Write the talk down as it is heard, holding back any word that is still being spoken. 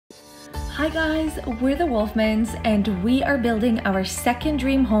Hi guys, we're the Wolfmans and we are building our second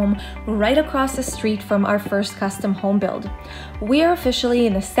dream home right across the street from our first custom home build. We are officially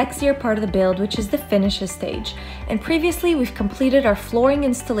in the sexier part of the build, which is the finishes stage. And previously we've completed our flooring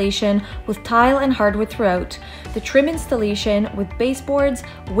installation with tile and hardwood throughout, the trim installation with baseboards,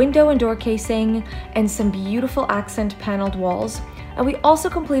 window and door casing, and some beautiful accent paneled walls. And we also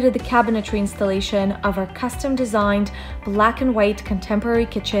completed the cabinetry installation of our custom designed black and white contemporary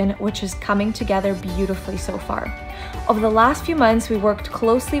kitchen, which is coming together beautifully so far. Over the last few months, we worked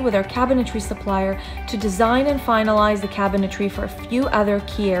closely with our cabinetry supplier to design and finalize the cabinetry for a few other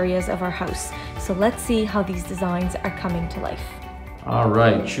key areas of our house. So let's see how these designs are coming to life. All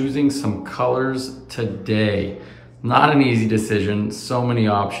right, choosing some colors today. Not an easy decision, so many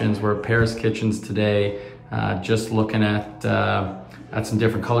options. We're at Paris Kitchens today, just looking at some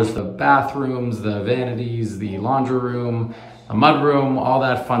different colors for the bathrooms, the vanities, the laundry room, the mud room, all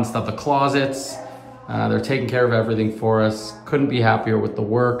that fun stuff, the closets. They're taking care of everything for us. Couldn't be happier with the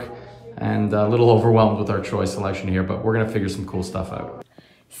work and a little overwhelmed with our choice selection here, but we're gonna figure some cool stuff out.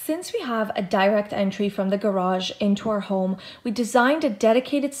 Since we have a direct entry from the garage into our home, we designed a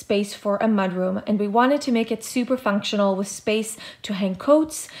dedicated space for a mudroom, and we wanted to make it super functional with space to hang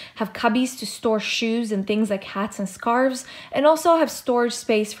coats, have cubbies to store shoes and things like hats and scarves, and also have storage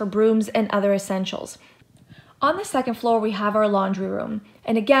space for brooms and other essentials. On the second floor, we have our laundry room.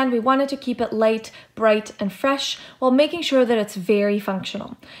 And again, we wanted to keep it light, bright, and fresh while making sure that it's very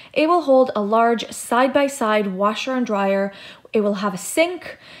functional. It will hold a large side-by-side washer and dryer. It will have a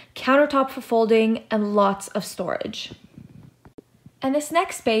sink, countertop for folding, and lots of storage. And this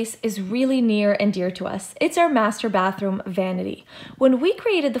next space is really near and dear to us. It's our master bathroom, Vanity. When we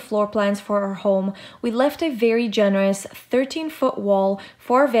created the floor plans for our home, we left a very generous 13-foot wall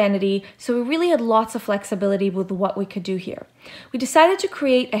for our vanity, so we really had lots of flexibility with what we could do here. We decided to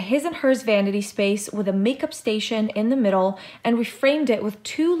create a his and hers vanity space with a makeup station in the middle, and we framed it with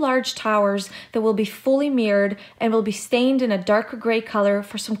two large towers that will be fully mirrored and will be stained in a darker gray color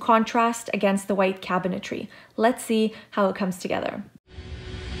for some contrast against the white cabinetry. Let's see how it comes together.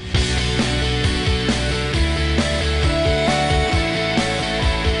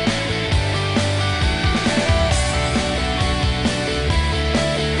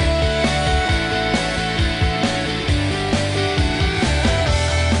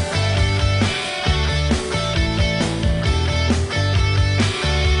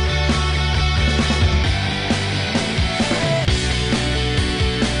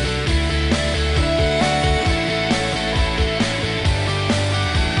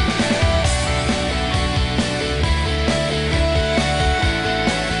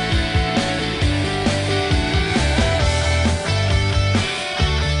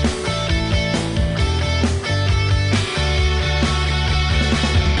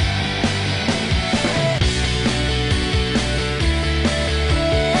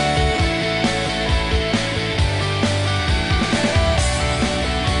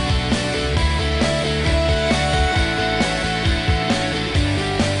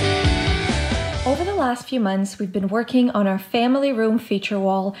 Last few months, we've been working on our family room feature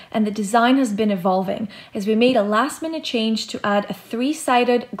wall, and the design has been evolving as we made a last-minute change to add a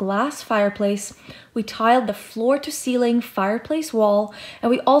three-sided glass fireplace. We tiled the floor-to-ceiling fireplace wall, and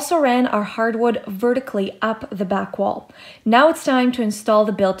we also ran our hardwood vertically up the back wall. Now it's time to install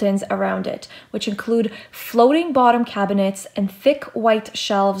the built-ins around it, which include floating bottom cabinets and thick white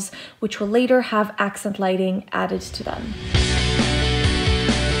shelves, which will later have accent lighting added to them.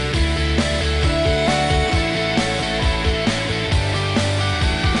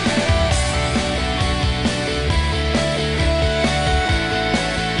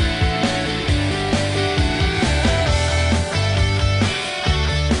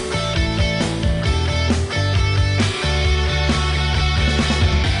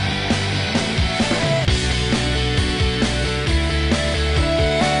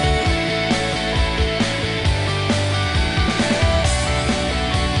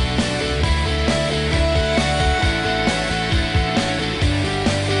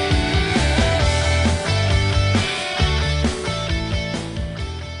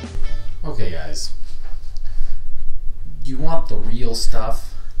 Okay guys, you want the real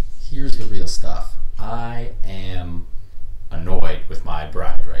stuff? Here's the real stuff. I am annoyed with my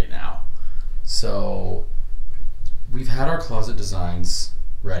bride right now. So we've had our closet designs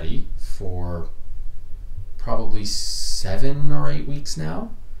ready for probably 7 or 8 weeks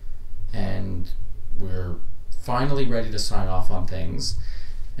now, and we're finally ready to sign off on things.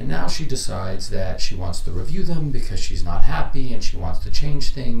 And now she decides that she wants to review them because she's not happy and she wants to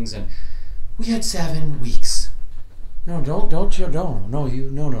change things, and we had 7 weeks. No, don't you,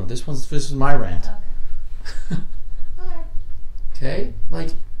 no. This is my rant. Okay. Alright. Okay?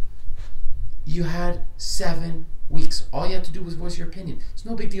 Like, you had 7 weeks. All you had to do was voice your opinion. It's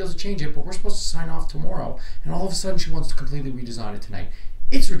no big deal to change it, but we're supposed to sign off tomorrow, and all of a sudden she wants to completely redesign it tonight.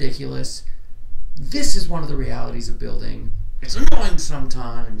 It's ridiculous. This is one of the realities of building. It's annoying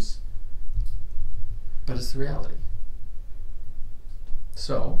sometimes, but it's the reality.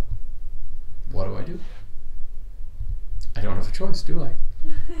 So, what do? I don't have a choice, do I?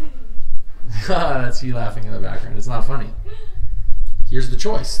 That's you laughing in the background. It's not funny. Here's the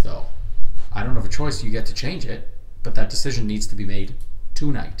choice, though. I don't have a choice. You get to change it, but that decision needs to be made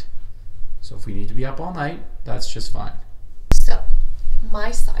tonight. So if we need to be up all night, that's just fine. So,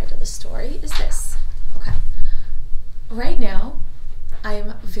 my side of the story is this. Okay. Right now, I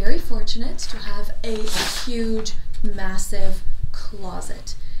am very fortunate to have a huge, massive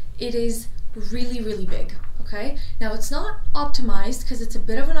closet. It is really, really big. Okay, now it's not optimized because it's a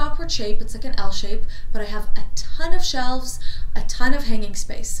bit of an awkward shape. It's like an L shape, but I have a ton of shelves, a ton of hanging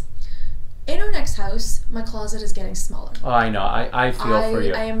space. In our next house, my closet is getting smaller. Oh, I know. I feel for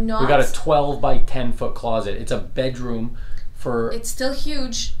you. I am not. We got a 12 by 10 foot closet. It's a bedroom for. It's still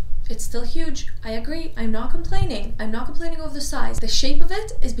huge. It's still huge. I agree. I'm not complaining. I'm not complaining over the size. The shape of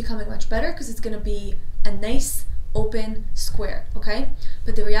it is becoming much better because it's going to be a nice open square. Okay,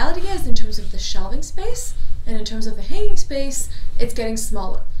 but the reality is, in terms of the shelving space and in terms of the hanging space, it's getting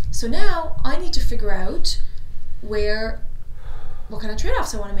smaller. So now I need to figure out what kind of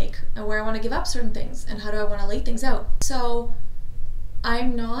trade-offs I want to make and where I want to give up certain things and how do I want to lay things out. So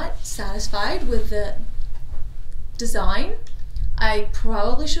I'm not satisfied with the design. I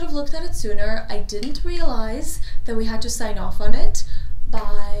probably should have looked at it sooner. I didn't realize that we had to sign off on it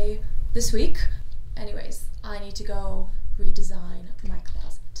by this week. Anyways, I need to go redesign my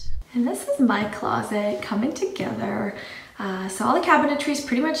closet. And this is my closet coming together. So all the cabinetry is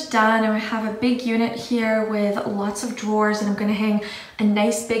pretty much done, and I have a big unit here with lots of drawers, and I'm going to hang a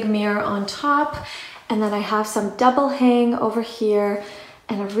nice big mirror on top, and then I have some double hang over here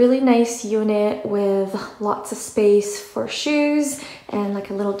and a really nice unit with lots of space for shoes and like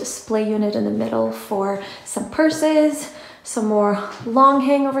a little display unit in the middle for some purses, some more long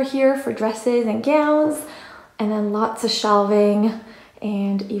hang over here for dresses and gowns, and then lots of shelving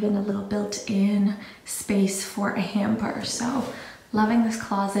and even a little built-in space for a hamper. So loving this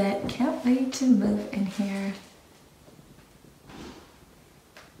closet, can't wait to move in here.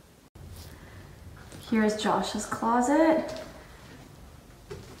 Here's Josh's closet.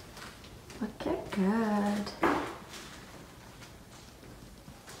 Looking good.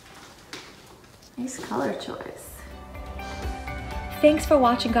 Nice color choice. Thanks for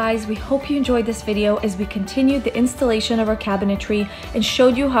watching, guys. We hope you enjoyed this video as we continued the installation of our cabinetry and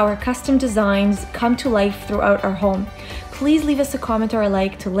showed you how our custom designs come to life throughout our home. Please leave us a comment or a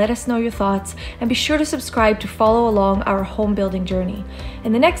like to let us know your thoughts, and be sure to subscribe to follow along our home building journey.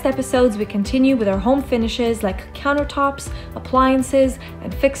 In the next episodes, we continue with our home finishes like countertops, appliances,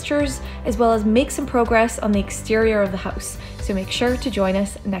 and fixtures, as well as make some progress on the exterior of the house. So make sure to join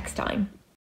us next time.